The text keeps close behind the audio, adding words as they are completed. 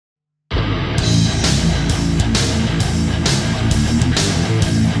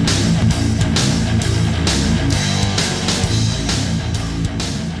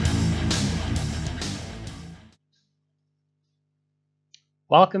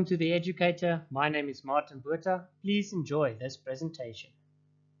Welcome to The Educator. My name is Martin Buerta. Please enjoy this presentation.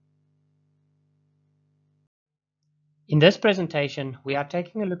 In this presentation, we are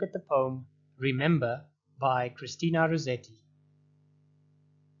taking a look at the poem Remember by Christina Rossetti.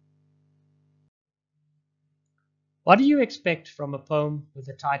 What do you expect from a poem with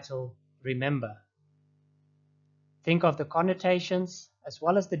the title Remember? Think of the connotations as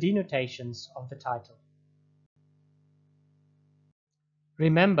well as the denotations of the title.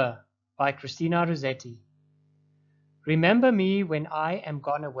 Remember by Christina Rossetti. Remember me when I am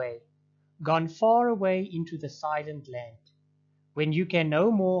gone away, gone far away into the silent land, when you can no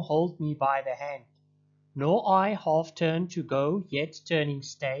more hold me by the hand, nor I half turn to go, yet turning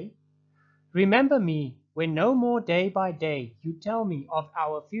stay. Remember me when no more day by day you tell me of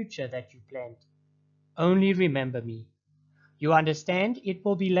our future that you planned. Only remember me. You understand it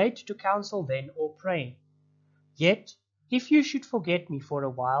will be late to counsel then or pray. Yet, if you should forget me for a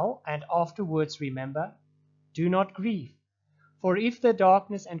while and afterwards remember, do not grieve. For if the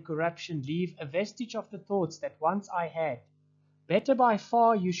darkness and corruption leave a vestige of the thoughts that once I had, better by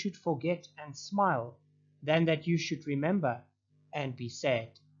far you should forget and smile than that you should remember and be sad.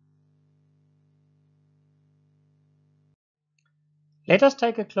 Let us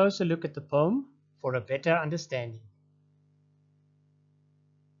take a closer look at the poem for a better understanding.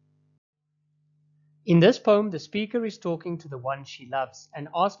 In this poem, the speaker is talking to the one she loves and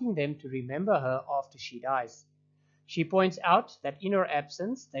asking them to remember her after she dies. She points out that in her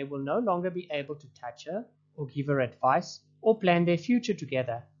absence, they will no longer be able to touch her or give her advice or plan their future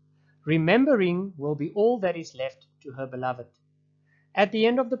together. Remembering will be all that is left to her beloved. At the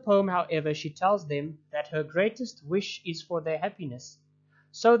end of the poem, however, she tells them that her greatest wish is for their happiness,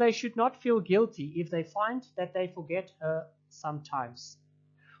 so they should not feel guilty if they find that they forget her sometimes.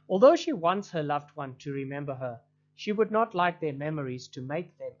 Although she wants her loved one to remember her, she would not like their memories to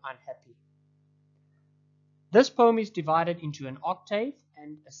make them unhappy. This poem is divided into an octave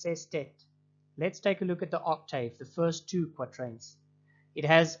and a sestet. Let's take a look at the octave, the first two quatrains. It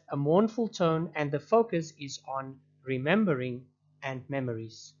has a mournful tone and the focus is on remembering and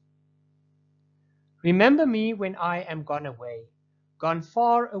memories. Remember me when I am gone away, gone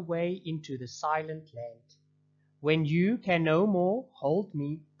far away into the silent land, when you can no more hold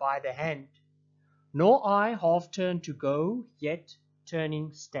me by the hand, nor I half turn to go, yet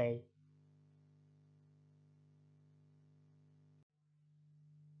turning stay.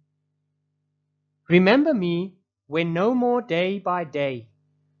 Remember me when no more day by day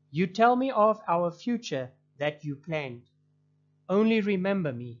you tell me of our future that you planned. Only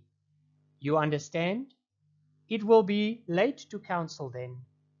remember me. You understand? It will be late to counsel then,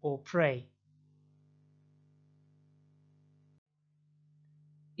 or pray.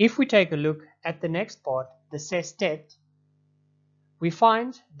 If we take a look at the next part, the sestet, we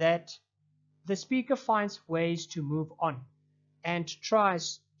find that the speaker finds ways to move on and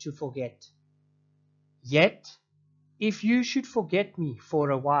tries to forget. Yet, if you should forget me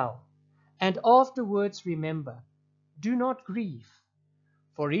for a while, and afterwards remember, do not grieve.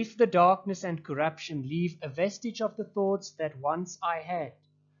 For if the darkness and corruption leave a vestige of the thoughts that once I had,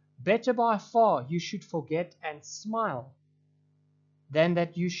 better by far you should forget and smile, than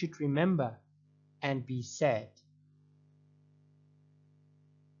that you should remember and be sad.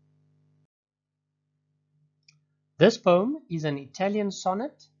 This poem is an Italian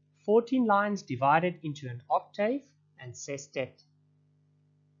sonnet, 14 lines divided into an octave and sestet.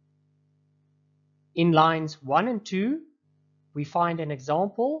 In lines 1 and 2, we find an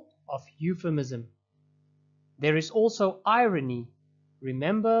example of euphemism. There is also irony,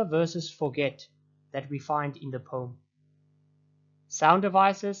 remember versus forget, that we find in the poem. Sound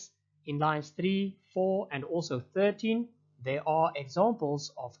devices, in lines 3, 4, and also 13, there are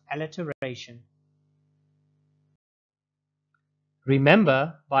examples of alliteration.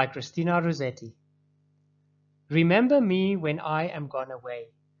 Remember by Christina Rossetti. Remember me when I am gone away,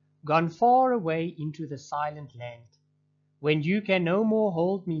 gone far away into the silent land, when you can no more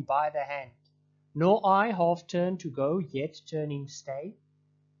hold me by the hand, nor I half turn to go, yet turning stay.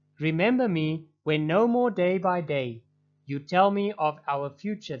 Remember me when no more day by day you tell me of our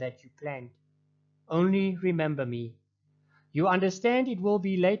future that you planned. Only remember me. You understand it will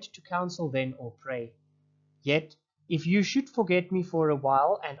be late to counsel then or pray. Yet, if you should forget me for a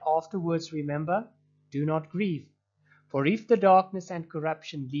while and afterwards remember, do not grieve. For if the darkness and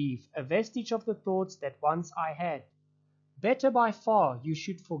corruption leave a vestige of the thoughts that once I had, better by far you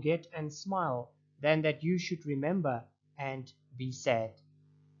should forget and smile than that you should remember and be sad.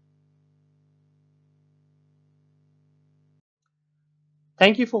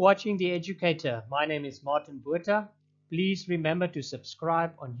 Thank you for watching The Educator. My name is Martin Buerta. Please remember to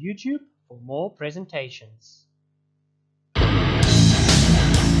subscribe on YouTube for more presentations.